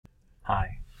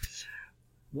Hi.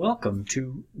 Welcome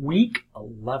to week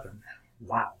 11.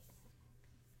 Wow.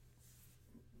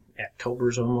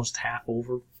 October's almost half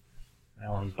over.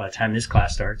 Well, and by the time this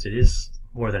class starts, it is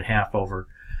more than half over.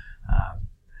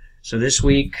 So this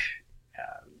week,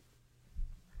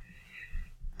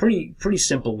 pretty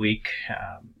simple week.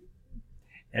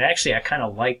 And actually, I kind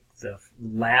of like the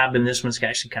lab in this one. It's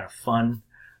actually kind of fun.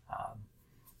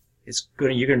 You're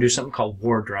going to do something called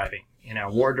ward driving.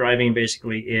 Ward driving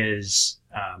basically is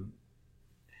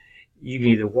you can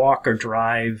either walk or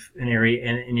drive an area,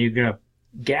 and you're going to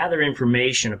gather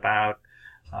information about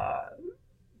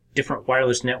different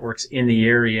wireless networks in the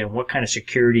area and what kind of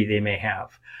security they may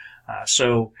have.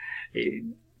 So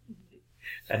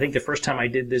I think the first time I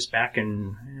did this back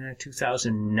in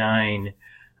 2009,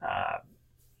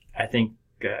 I think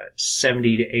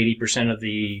 70 to 80% of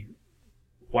the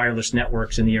wireless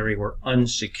networks in the area were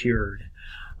unsecured.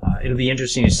 It'll be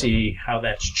interesting to see how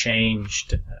that's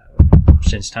changed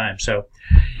since time. So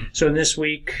in this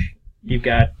week, you've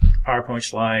got PowerPoint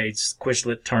slides,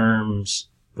 Quizlet terms,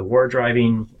 the ward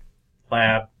driving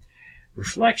lab,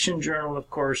 reflection journal, of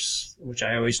course, which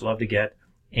I always love to get,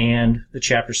 and the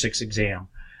Chapter 6 exam.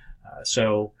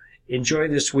 So enjoy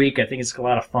this week. I think it's a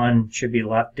lot of fun. Should be a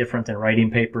lot different than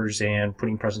writing papers and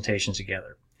putting presentations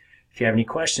together. If you have any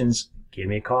questions, give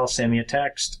me a call, send me a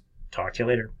text. Talk to you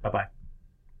later. Bye-bye.